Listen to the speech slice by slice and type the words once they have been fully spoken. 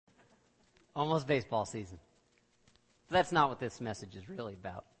Almost baseball season. But that's not what this message is really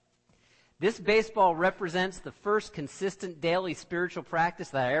about. This baseball represents the first consistent daily spiritual practice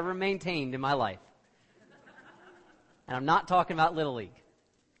that I ever maintained in my life. And I'm not talking about Little League.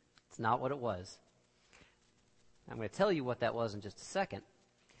 It's not what it was. I'm going to tell you what that was in just a second.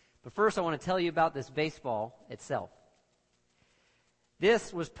 But first I want to tell you about this baseball itself.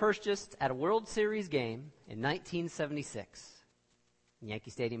 This was purchased at a World Series game in 1976 in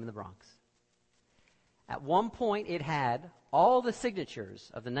Yankee Stadium in the Bronx. At one point, it had all the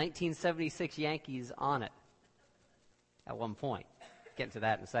signatures of the 1976 Yankees on it. At one point. Get into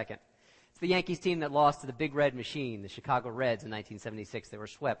that in a second. It's the Yankees team that lost to the Big Red Machine, the Chicago Reds, in 1976. They were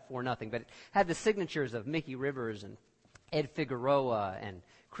swept 4-0. But it had the signatures of Mickey Rivers and Ed Figueroa and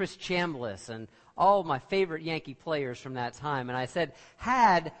Chris Chambliss and all my favorite Yankee players from that time. And I said,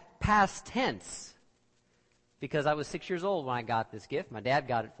 had past tense, because I was 6 years old when I got this gift. My dad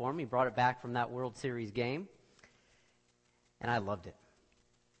got it for me, brought it back from that World Series game, and I loved it.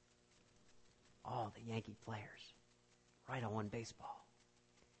 All the Yankee players, right on one baseball.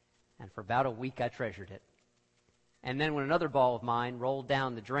 And for about a week, I treasured it. And then when another ball of mine rolled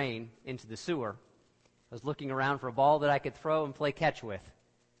down the drain into the sewer, I was looking around for a ball that I could throw and play catch with.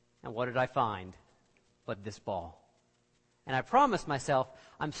 And what did I find but this ball? And I promised myself,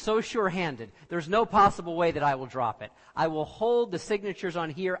 I'm so sure-handed, there's no possible way that I will drop it. I will hold the signatures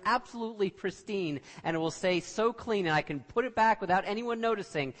on here absolutely pristine, and it will stay so clean, and I can put it back without anyone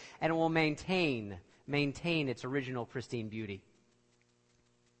noticing, and it will maintain its original pristine beauty.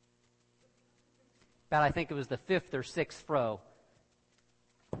 About, I think it was the fifth or sixth throw.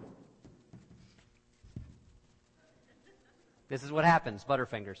 This is what happens,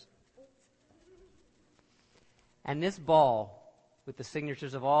 Butterfingers. And this ball, with the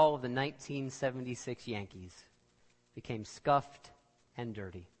signatures of all of the 1976 Yankees, became scuffed and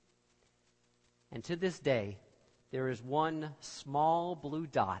dirty. And to this day, there is one small blue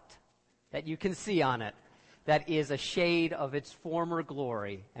dot that you can see on it that is a shade of its former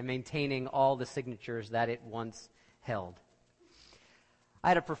glory and maintaining all the signatures that it once held. I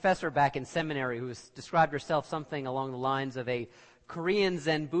had a professor back in seminary who described herself something along the lines of a Korean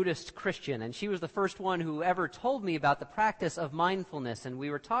Zen Buddhist Christian, and she was the first one who ever told me about the practice of mindfulness, and we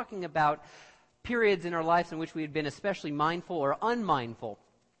were talking about periods in our lives in which we had been especially mindful or unmindful.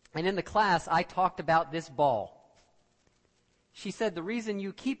 And in the class, I talked about this ball. She said the reason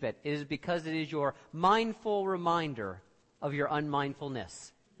you keep it is because it is your mindful reminder of your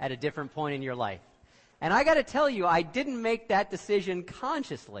unmindfulness at a different point in your life. And I got to tell you, I didn't make that decision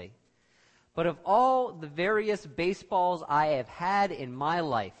consciously. But of all the various baseballs I have had in my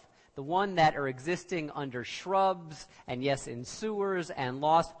life, the one that are existing under shrubs and, yes, in sewers and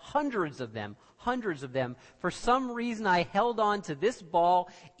lost, hundreds of them, for some reason I held on to this ball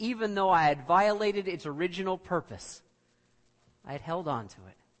even though I had violated its original purpose. I had held on to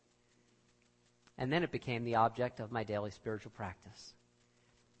it. And then it became the object of my daily spiritual practice.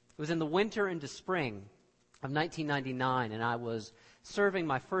 It was in the winter into spring of 1999, and I was serving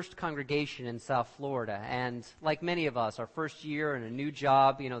my first congregation in South Florida. And like many of us, our first year in a new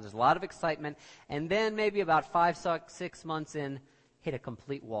job, there's a lot of excitement. And then maybe about 5-6 months in, hit a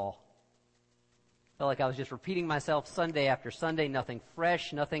complete wall. Felt like I was just repeating myself Sunday after Sunday, nothing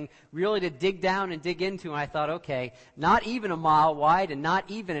fresh, nothing really to dig down and dig into. And I thought, okay, not even a mile wide and not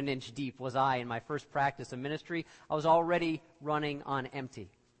even an inch deep was I in my first practice of ministry. I was already running on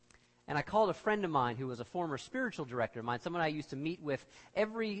empty. And I called a friend of mine who was a former spiritual director of mine, someone I used to meet with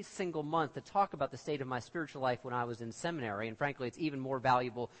every single month to talk about the state of my spiritual life when I was in seminary. And frankly, it's even more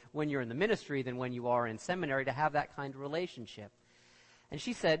valuable when you're in the ministry than when you are in seminary to have that kind of relationship. And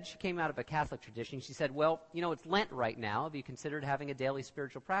she said, she came out of a Catholic tradition, she said, well, it's Lent right now. Have you considered having a daily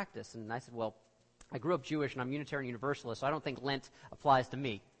spiritual practice? And I said, well, I grew up Jewish and I'm Unitarian Universalist, so I don't think Lent applies to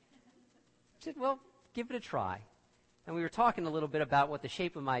me. She said, well, give it a try. And we were talking a little bit about what the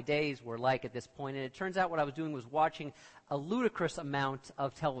shape of my days were like at this point, and it turns out what I was doing was watching a ludicrous amount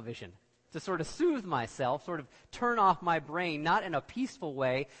of television to sort of soothe myself, sort of turn off my brain, not in a peaceful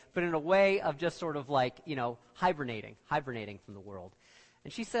way, but in a way of just sort of like, hibernating from the world.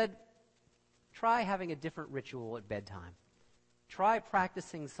 And she said, try having a different ritual at bedtime. Try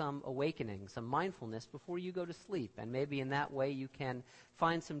practicing some awakening, some mindfulness before you go to sleep, and maybe in that way you can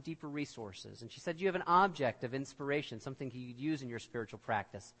find some deeper resources. And she said, you have an object of inspiration, something you could use in your spiritual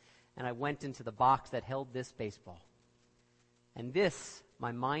practice. And I went into the box that held this baseball. And this,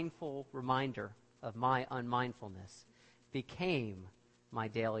 my mindful reminder of my unmindfulness, became my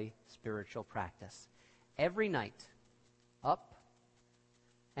daily spiritual practice. Every night, up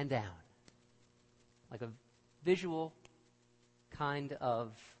and down, like a visual kind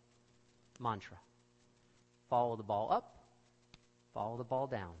of mantra. Follow the ball up, follow the ball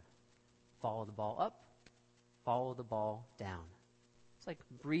down. Follow the ball up, follow the ball down. It's like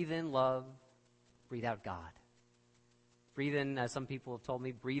breathe in love, breathe out God. Breathe in, as some people have told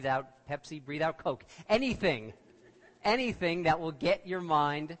me, breathe out Pepsi, breathe out Coke. Anything that will get your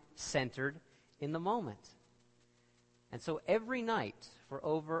mind centered in the moment. And so every night for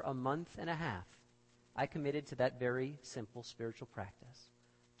over a month and a half, I committed to that very simple spiritual practice.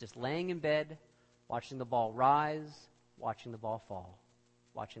 Just laying in bed, watching the ball rise, watching the ball fall.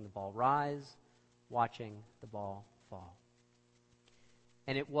 Watching the ball rise, watching the ball fall.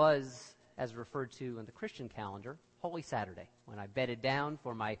 And it was, as referred to in the Christian calendar, Holy Saturday, when I bedded down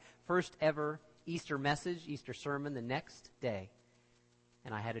for my first ever Easter message, Easter sermon the next day,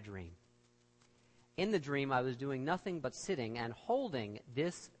 and I had a dream. In the dream, I was doing nothing but sitting and holding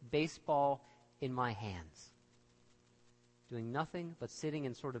this baseball in my hands. Doing nothing but sitting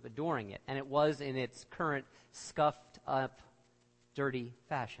and sort of adoring it. And it was in its current scuffed up, dirty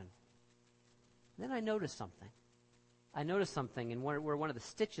fashion. And then I noticed something. I noticed something in where one of the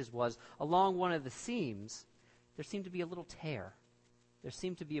stitches was, along one of the seams, there seemed to be a little tear. There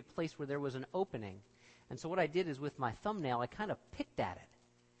seemed to be a place where there was an opening. And so what I did is with my thumbnail, I kind of picked at it.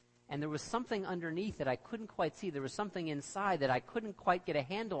 And there was something underneath that I couldn't quite see. There was something inside that I couldn't quite get a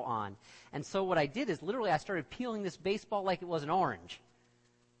handle on. And so what I did is literally I started peeling this baseball like it was an orange.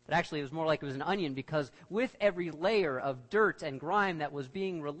 But actually it was more like it was an onion, because with every layer of dirt and grime that was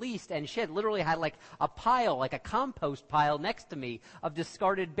being released and shed, literally I had like a pile, like a compost pile next to me of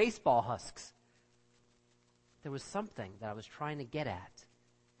discarded baseball husks. There was something that I was trying to get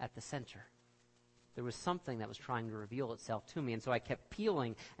at the center. There was something that was trying to reveal itself to me. And so I kept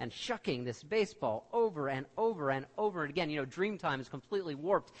peeling and shucking this baseball over and over and over again. You know, dream time is completely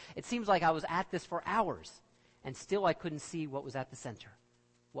warped. It seems like I was at this for hours, and still I couldn't see what was at the center,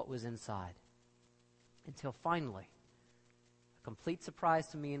 what was inside. Until finally, a complete surprise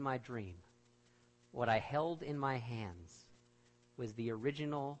to me in my dream, what I held in my hands was the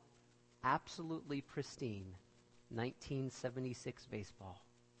original, absolutely pristine 1976 baseball.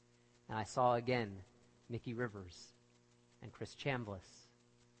 And I saw again Mickey Rivers and Chris Chambliss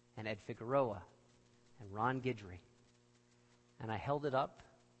and Ed Figueroa and Ron Guidry. And I held it up,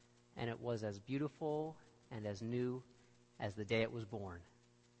 and it was as beautiful and as new as the day it was born,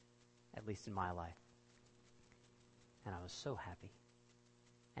 at least in my life. And I was so happy.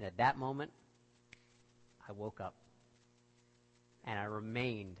 And at that moment, I woke up. And I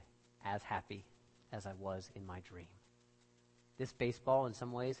remained as happy as I was in my dream. This baseball, in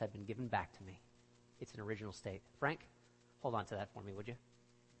some ways, had been given back to me. It's an original state. Frank, hold on to that for me, would you?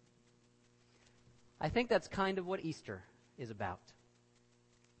 I think that's kind of what Easter is about.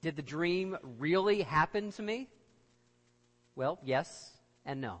 Did the dream really happen to me? Well, yes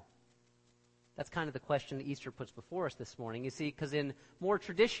and no. That's kind of the question that Easter puts before us this morning. You see, because in more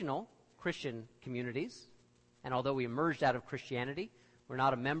traditional Christian communities, and although we emerged out of Christianity, we're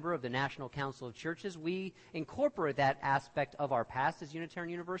not a member of the National Council of Churches. We incorporate that aspect of our past as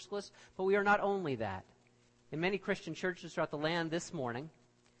Unitarian Universalists, but we are not only that. In many Christian churches throughout the land this morning,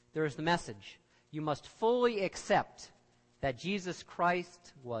 there is the message: you must fully accept that Jesus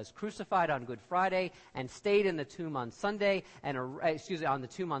Christ was crucified on Good Friday and stayed in the tomb on Sunday, and on the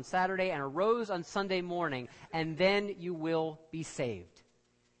tomb on Saturday, and arose on Sunday morning, and then you will be saved.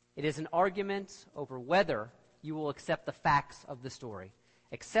 It is an argument over whether you will accept the facts of the story.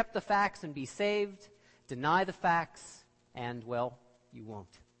 Accept the facts and be saved. Deny the facts, and, well, you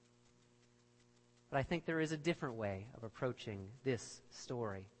won't. But I think there is a different way of approaching this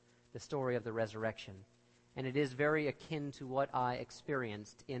story, the story of the resurrection. And it is very akin to what I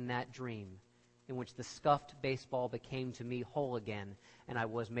experienced in that dream, in which the scuffed baseball became to me whole again, and I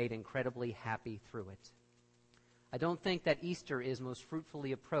was made incredibly happy through it. I don't think that Easter is most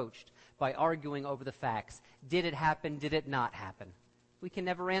fruitfully approached by arguing over the facts. Did it happen? Did it not happen? We can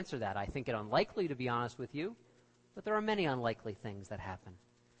never answer that. I think it unlikely, to be honest with you, but there are many unlikely things that happen.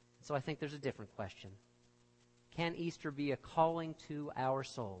 So I think there's a different question. Can Easter be a calling to our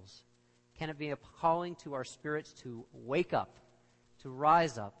souls? Can it be a calling to our spirits to wake up, to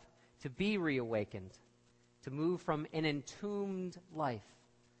rise up, to be reawakened, to move from an entombed life,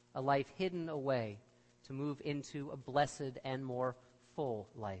 a life hidden away, to move into a blessed and more full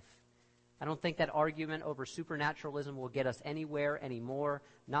life? I don't think that argument over supernaturalism will get us anywhere anymore,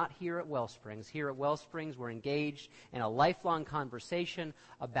 not here at Wellsprings. Here at Wellsprings, we're engaged in a lifelong conversation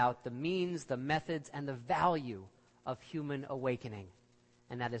about the means, the methods, and the value of human awakening.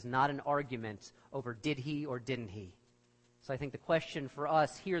 And that is not an argument over did he or didn't he. So I think the question for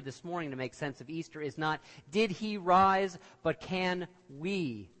us here this morning to make sense of Easter is not did he rise, but can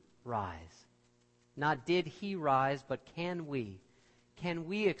we rise. Not did he rise, but can we? Can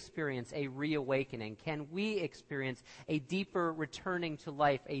we experience a reawakening? Can we experience a deeper returning to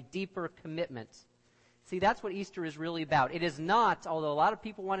life, a deeper commitment? See, that's what Easter is really about. It is not, although a lot of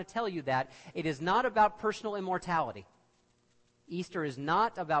people want to tell you that, it is not about personal immortality. Easter is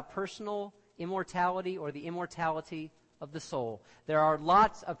not about personal immortality or the immortality of the soul. There are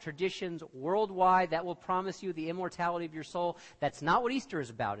lots of traditions worldwide that will promise you the immortality of your soul. That's not what Easter is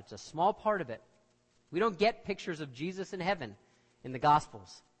about. It's a small part of it. We don't get pictures of Jesus in heaven in the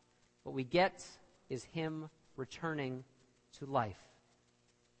Gospels. What we get is him returning to life.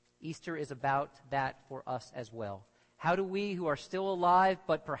 Easter is about that for us as well. How do we, who are still alive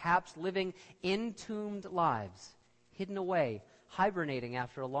but perhaps living entombed lives, hidden away, hibernating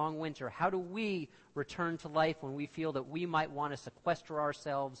after a long winter, how do we return to life when we feel that we might want to sequester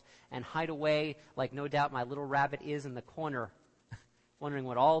ourselves and hide away, like no doubt my little rabbit is in the corner, wondering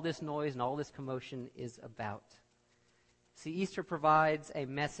what all this noise and all this commotion is about? See, Easter provides a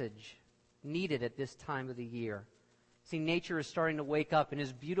message needed at this time of the year. See, nature is starting to wake up and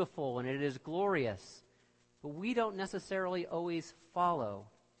is beautiful and it is glorious. But we don't necessarily always follow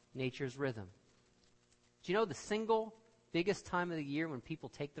nature's rhythm. Do you know the single biggest time of the year when people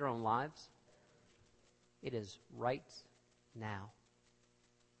take their own lives? It is right now.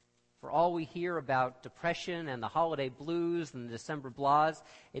 For all we hear about depression and the holiday blues and the December blahs,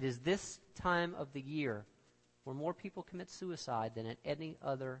 it is this time of the year where more people commit suicide than at any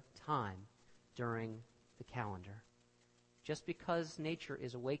other time during the calendar. Just because nature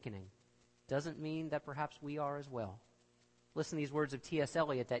is awakening doesn't mean that perhaps we are as well. Listen to these words of T.S.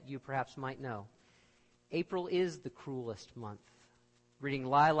 Eliot that you perhaps might know. April is the cruelest month, breeding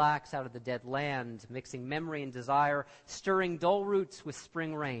lilacs out of the dead land, mixing memory and desire, stirring dull roots with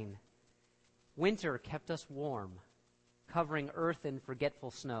spring rain. Winter kept us warm, covering earth in forgetful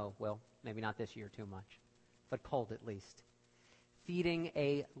snow. Well, maybe not this year too much, but cold at least. Feeding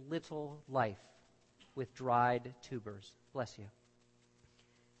a little life with dried tubers. Bless you.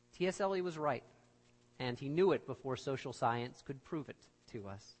 T.S. Eliot was right, and he knew it before social science could prove it to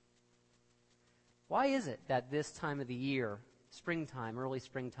us. Why is it that this time of the year, springtime, early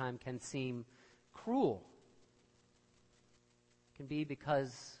springtime, can seem cruel? It can be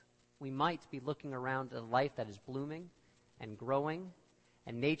because we might be looking around at a life that is blooming and growing,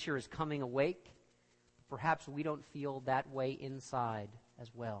 and nature is coming awake. Perhaps we don't feel that way inside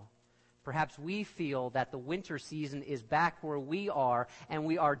as well. Perhaps we feel that the winter season is back where we are, and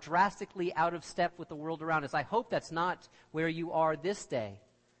we are drastically out of step with the world around us. I hope that's not where you are this day,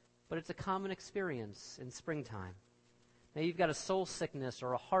 but it's a common experience in springtime. Maybe you've got a soul sickness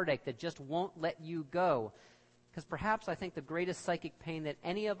or a heartache that just won't let you go, because perhaps I think the greatest psychic pain that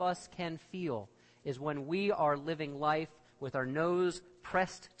any of us can feel is when we are living life with our nose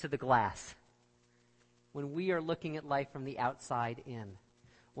pressed to the glass, when we are looking at life from the outside in.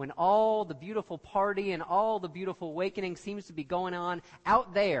 When all the beautiful party and all the beautiful awakening seems to be going on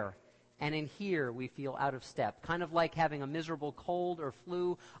out there, and in here we feel out of step, kind of like having a miserable cold or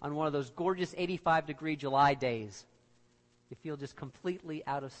flu on one of those gorgeous 85-degree July days. You feel just completely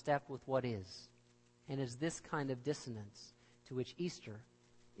out of step with what is. And it's this kind of dissonance to which Easter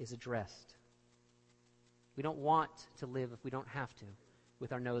is addressed. We don't want to live if we don't have to,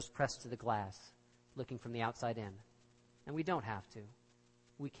 with our nose pressed to the glass, looking from the outside in. And we don't have to.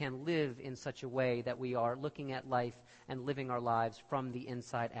 We can live in such a way that we are looking at life and living our lives from the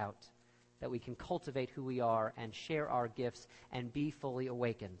inside out, that we can cultivate who we are and share our gifts and be fully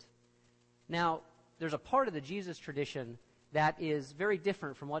awakened. Now, there's a part of the Jesus tradition that is very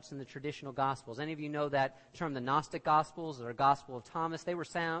different from what's in the traditional Gospels. Any of you know that term, the Gnostic Gospels, or Gospel of Thomas? They were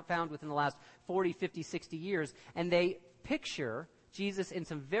found within the last 40, 50, 60 years, and they picture Jesus in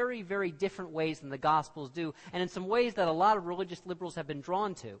some very, very different ways than the Gospels do, and in some ways that a lot of religious liberals have been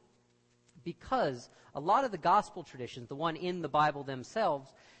drawn to. Because a lot of the Gospel traditions, the one in the Bible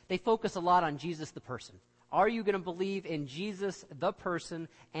themselves, they focus a lot on Jesus the person. Are you going to believe in Jesus the person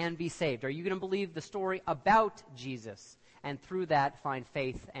and be saved? Are you going to believe the story about Jesus and through that find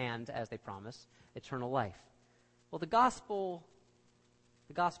faith and, as they promise, eternal life? Well, the Gospel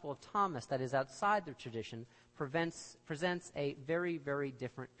of Thomas, that is outside their tradition, presents a very, very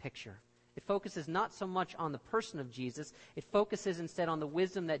different picture. It focuses not so much on the person of Jesus, it focuses instead on the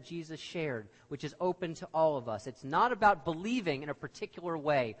wisdom that Jesus shared, which is open to all of us. It's not about believing in a particular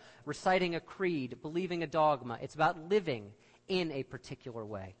way, reciting a creed, believing a dogma. It's about living in a particular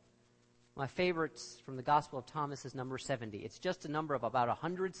way. My favorites from the Gospel of Thomas is number 70. It's just a number of about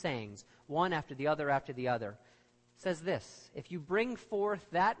 100 sayings, one after the other after the other. It says this: if you bring forth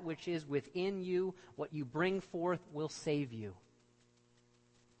that which is within you, what you bring forth will save you.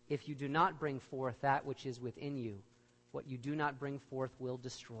 If you do not bring forth that which is within you, what you do not bring forth will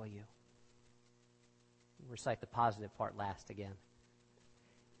destroy you. We'll recite the positive part last again.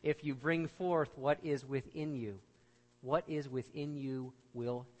 If you bring forth what is within you, what is within you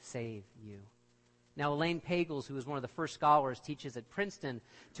will save you. Now, Elaine Pagels, who was one of the first scholars, teaches at Princeton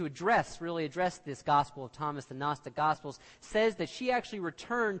to really address this Gospel of Thomas, the Gnostic Gospels, says that she actually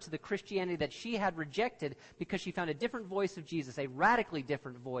returned to the Christianity that she had rejected because she found a different voice of Jesus, a radically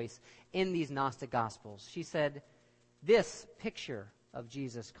different voice in these Gnostic Gospels. She said, this picture of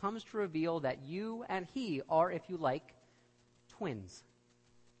Jesus comes to reveal that you and he are, if you like, twins.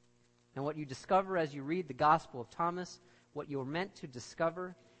 And what you discover as you read the Gospel of Thomas, what you're meant to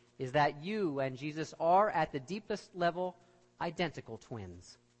discover is that you and Jesus are, at the deepest level, identical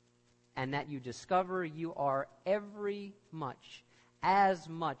twins. And that you discover you are as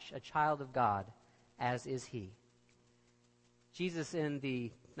much a child of God as is he. Jesus in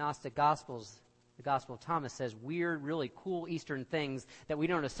the Gnostic Gospels, the Gospel of Thomas, says weird, really cool Eastern things that we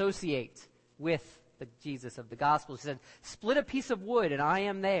don't associate with the Jesus of the Gospels. He said, split a piece of wood and I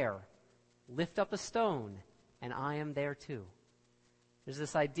am there. Lift up a stone and I am there too. There's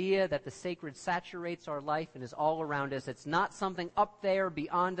this idea that the sacred saturates our life and is all around us. It's not something up there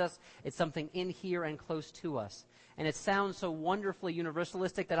beyond us. It's something in here and close to us. And it sounds so wonderfully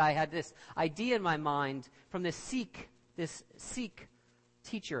universalistic that I had this idea in my mind from this Sikh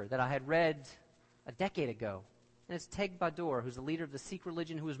teacher that I had read a decade ago. And it's Teg Bahadur, who's the leader of the Sikh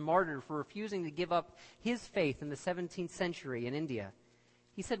religion, who was martyred for refusing to give up his faith in the 17th century in India.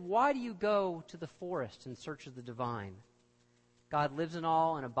 He said, why do you go to the forest in search of the divine? God lives in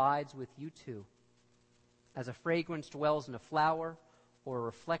all and abides with you too. As a fragrance dwells in a flower or a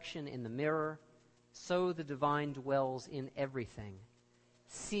reflection in the mirror, so the divine dwells in everything.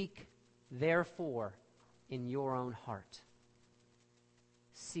 Seek, therefore, in your own heart.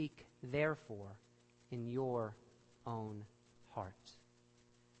 Seek, therefore, in your own heart.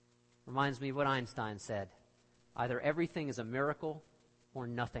 Reminds me of what Einstein said. Either everything is a miracle or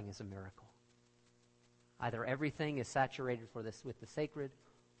nothing is a miracle. Either everything is saturated with the sacred,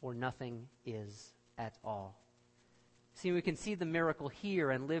 or nothing is at all. See, we can see the miracle here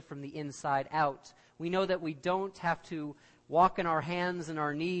and live from the inside out. We know that we don't have to walk on our hands and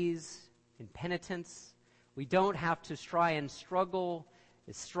our knees in penitence. We don't have to try and struggle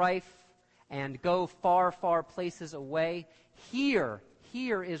with strife and go far, far places away. Here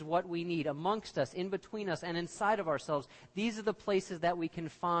is what we need amongst us, in between us, and inside of ourselves. These are the places that we can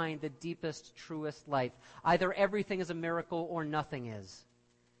find the deepest, truest life. Either everything is a miracle or nothing is.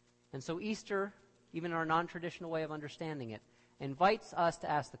 And so Easter, even our non-traditional way of understanding it, invites us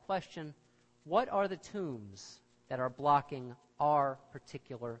to ask the question, what are the tombs that are blocking our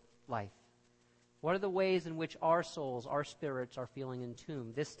particular life? What are the ways in which our souls, our spirits, are feeling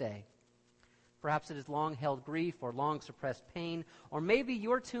entombed this day? Perhaps it is long-held grief or long-suppressed pain. Or maybe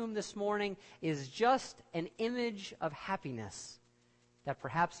your tomb this morning is just an image of happiness that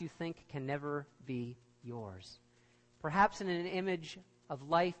perhaps you think can never be yours. Perhaps in an image of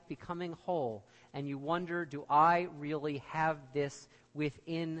life becoming whole, and you wonder, do I really have this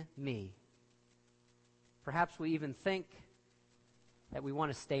within me? Perhaps we even think that we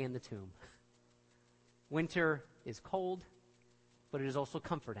want to stay in the tomb. Winter is cold, but it is also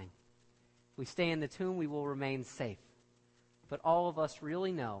comforting. If we stay in the tomb, we will remain safe. But all of us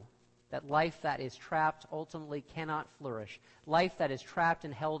really know that life that is trapped ultimately cannot flourish. Life that is trapped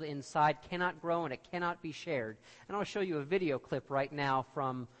and held inside cannot grow, and it cannot be shared. And I'll show you a video clip right now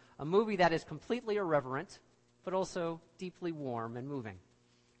from a movie that is completely irreverent, but also deeply warm and moving.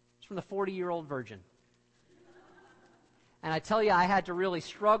 It's from The 40-Year-Old Virgin. And I tell you, I had to really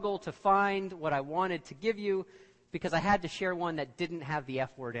struggle to find what I wanted to give you because I had to share one that didn't have the F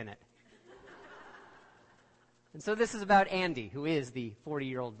word in it. And so this is about Andy, who is the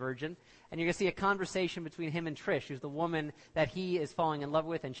 40-year-old virgin. And you're going to see a conversation between him and Trish, who's the woman that he is falling in love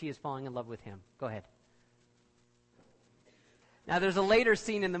with, and she is falling in love with him. Go ahead. Now, there's a later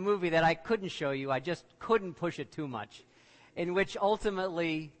scene in the movie that I couldn't show you. I just couldn't push it too much, in which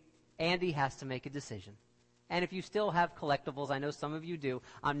ultimately Andy has to make a decision. And if you still have collectibles, I know some of you do,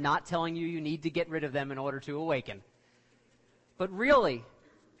 I'm not telling you need to get rid of them in order to awaken. But really,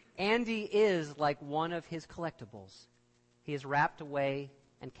 Andy is like one of his collectibles. He is wrapped away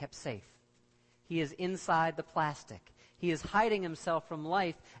and kept safe. He is inside the plastic. He is hiding himself from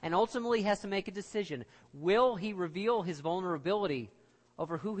life and ultimately has to make a decision. Will he reveal his vulnerability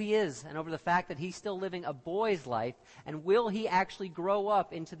over who he is and over the fact that he's still living a boy's life? And will he actually grow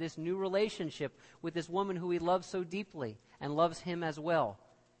up into this new relationship with this woman who he loves so deeply and loves him as well?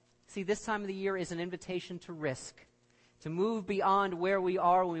 See, this time of the year is an invitation to risk. to move beyond where we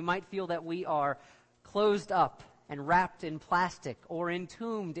are when we might feel that we are closed up and wrapped in plastic or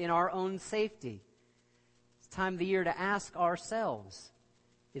entombed in our own safety. It's time of the year to ask ourselves,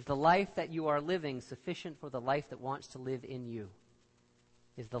 is the life that you are living sufficient for the life that wants to live in you?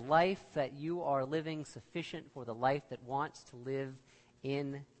 Is the life that you are living sufficient for the life that wants to live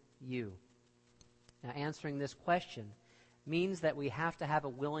in you? Now, answering this question means that we have to have a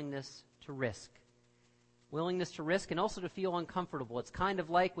willingness to risk. Willingness to risk and also to feel uncomfortable. It's kind of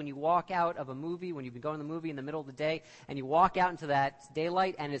like when you walk out of a movie, when you've been going to the movie in the middle of the day, and you walk out into that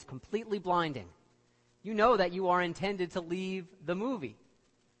daylight and it's completely blinding. You know that you are intended to leave the movie.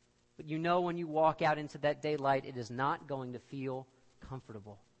 But you know when you walk out into that daylight, it is not going to feel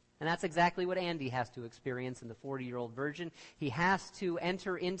comfortable. And that's exactly what Andy has to experience in the 40-year-old virgin. He has to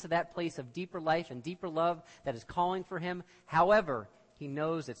enter into that place of deeper life and deeper love that is calling for him. However, he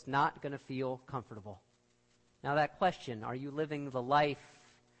knows it's not going to feel comfortable. Now that question, are you living the life,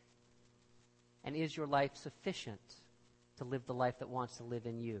 and is your life sufficient to live the life that wants to live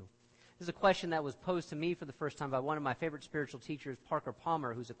in you? This is a question that was posed to me for the first time by one of my favorite spiritual teachers, Parker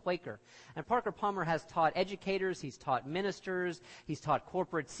Palmer, who's a Quaker. And Parker Palmer has taught educators, he's taught ministers, he's taught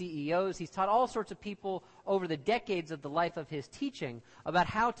corporate CEOs, he's taught all sorts of people over the decades of the life of his teaching about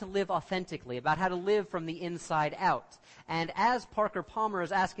how to live authentically, about how to live from the inside out. And as Parker Palmer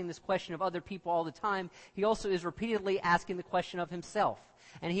is asking this question of other people all the time, he also is repeatedly asking the question of himself.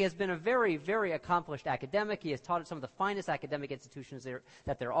 And he has been a very, very accomplished academic. He has taught at some of the finest academic institutions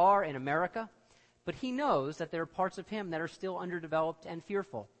that there are in America. But he knows that there are parts of him that are still underdeveloped and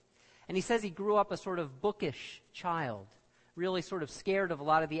fearful. And he says he grew up a sort of bookish child, really sort of scared of a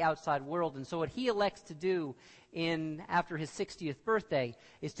lot of the outside world. And so what he elects to do after his 60th birthday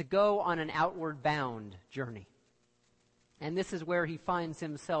is to go on an outward bound journey. And this is where he finds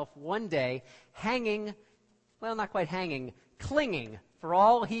himself one day hanging, well, not quite hanging, clinging for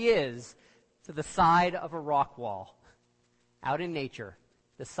all he is to the side of a rock wall out in nature,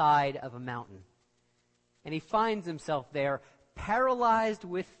 the side of a mountain. And he finds himself there paralyzed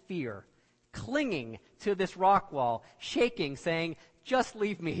with fear, clinging to this rock wall, shaking, saying, just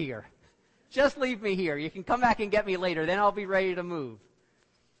leave me here. Just leave me here. You can come back and get me later. Then I'll be ready to move.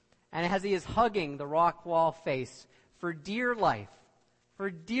 And as he is hugging the rock wall face for dear life,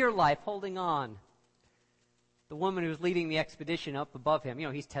 holding on, the woman who's leading the expedition up above him,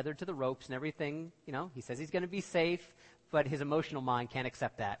 he's tethered to the ropes and everything, he says he's going to be safe, but his emotional mind can't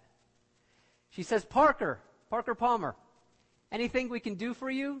accept that. She says, Parker Palmer, anything we can do for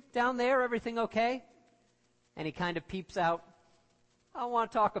you down there? Everything okay? And he kind of peeps out, I don't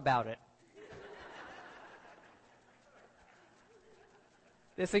want to talk about it.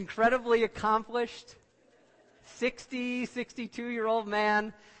 This incredibly accomplished 62-year-old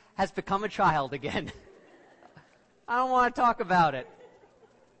man has become a child again. I don't want to talk about it.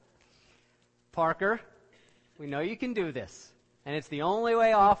 Parker, we know you can do this, and it's the only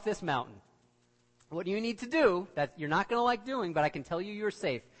way off this mountain. What you need to do, that you're not going to like doing, but I can tell you you're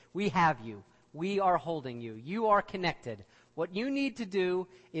safe. We have you. We are holding you. You are connected. What you need to do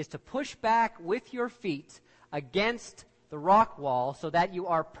is to push back with your feet against the rock wall so that you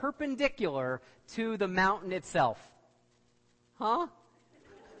are perpendicular to the mountain itself. Huh?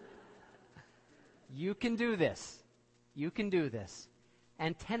 You can do this. You can do this.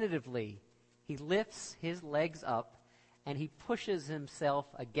 And tentatively, he lifts his legs up and he pushes himself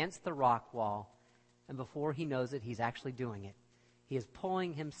against the rock wall. And before he knows it, he's actually doing it. He is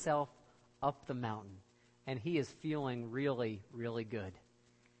pulling himself up the mountain. And he is feeling really, really good.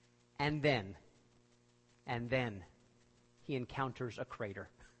 And then, he encounters a crater.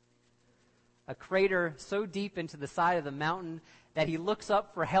 A crater so deep into the side of the mountain that he looks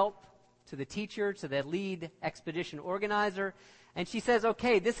up for help to the teacher, to the lead expedition organizer, and she says,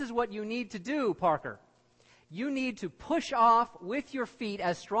 okay, this is what you need to do, Parker. You need to push off with your feet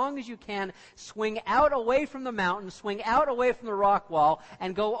as strong as you can, swing out away from the mountain, swing out away from the rock wall,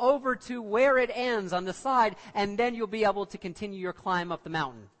 and go over to where it ends on the side, and then you'll be able to continue your climb up the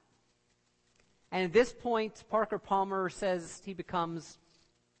mountain. And at this point, Parker Palmer says he becomes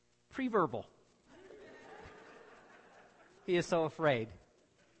pre-verbal. He is so afraid.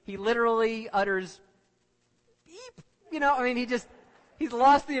 He literally utters, beep, he's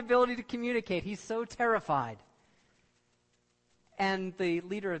lost the ability to communicate. He's so terrified. And the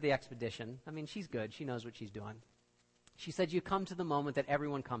leader of the expedition, she's good. She knows what she's doing. She said, you come to the moment that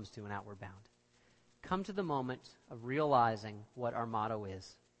everyone comes to in Outward Bound. Come to the moment of realizing what our motto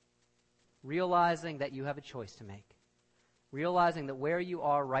is. Realizing that you have a choice to make. Realizing that where you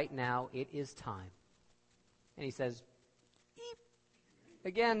are right now, it is time. And he says, beep,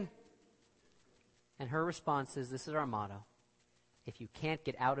 again. And her response is, this is our motto: if you can't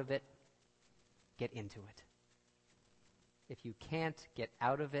get out of it, get into it. If you can't get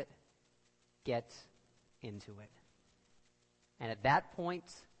out of it, get into it. And at that point,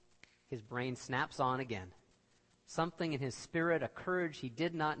 his brain snaps on again. Something in his spirit, a courage he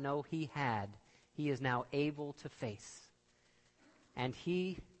did not know he had, he is now able to face. And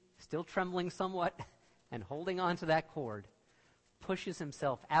he, still trembling somewhat and holding on to that cord, pushes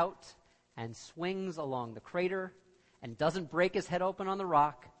himself out and swings along the crater and doesn't break his head open on the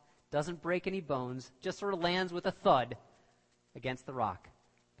rock, doesn't break any bones, just sort of lands with a thud against the rock,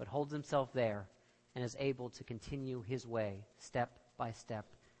 but holds himself there and is able to continue his way step by step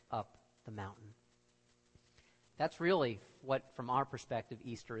up the mountain. That's really what, from our perspective,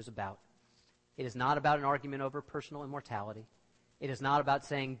 Easter is about. It is not about an argument over personal immortality. It is not about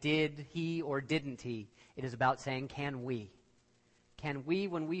saying, did he or didn't he? It is about saying, can we? Can we,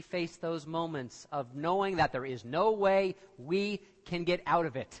 when we face those moments of knowing that there is no way we can get out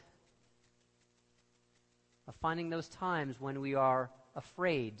of it, of finding those times when we are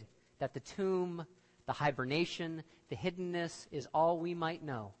afraid that the tomb, the hibernation, the hiddenness is all we might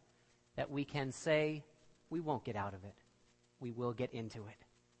know, that we can say, we won't get out of it. We will get into it.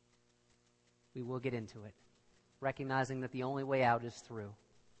 We will get into it, recognizing that the only way out is through.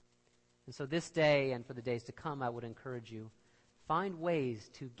 And so this day and for the days to come, I would encourage you, find ways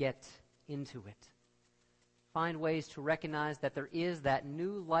to get into it. Find ways to recognize that there is that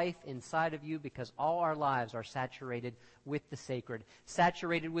new life inside of you, because all our lives are saturated with the sacred,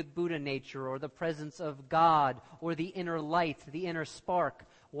 saturated with Buddha nature or the presence of God or the inner light, the inner spark.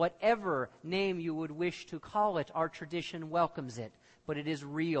 Whatever name you would wish to call it, our tradition welcomes it. But it is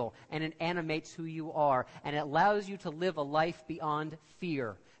real, and it animates who you are, and it allows you to live a life beyond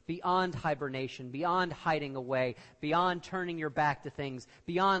fear, beyond hibernation, beyond hiding away, beyond turning your back to things,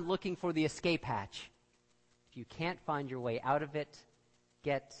 beyond looking for the escape hatch. If you can't find your way out of it,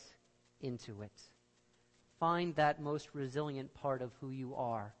 get into it. Find that most resilient part of who you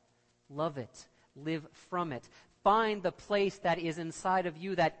are. Love it. Live from it. Find the place that is inside of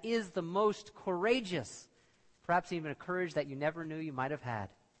you that is the most courageous. Perhaps even a courage that you never knew you might have had.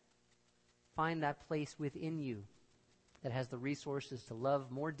 Find that place within you that has the resources to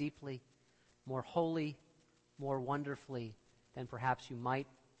love more deeply, more wholly, more wonderfully than perhaps you might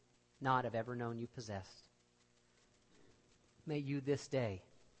not have ever known you possessed. May you this day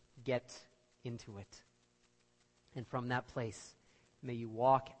get into it. And from that place, may you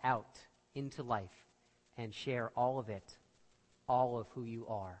walk out into life and share all of it, all of who you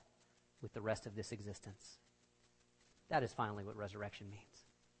are, with the rest of this existence. That is finally what resurrection means.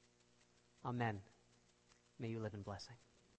 Amen. May you live in blessing.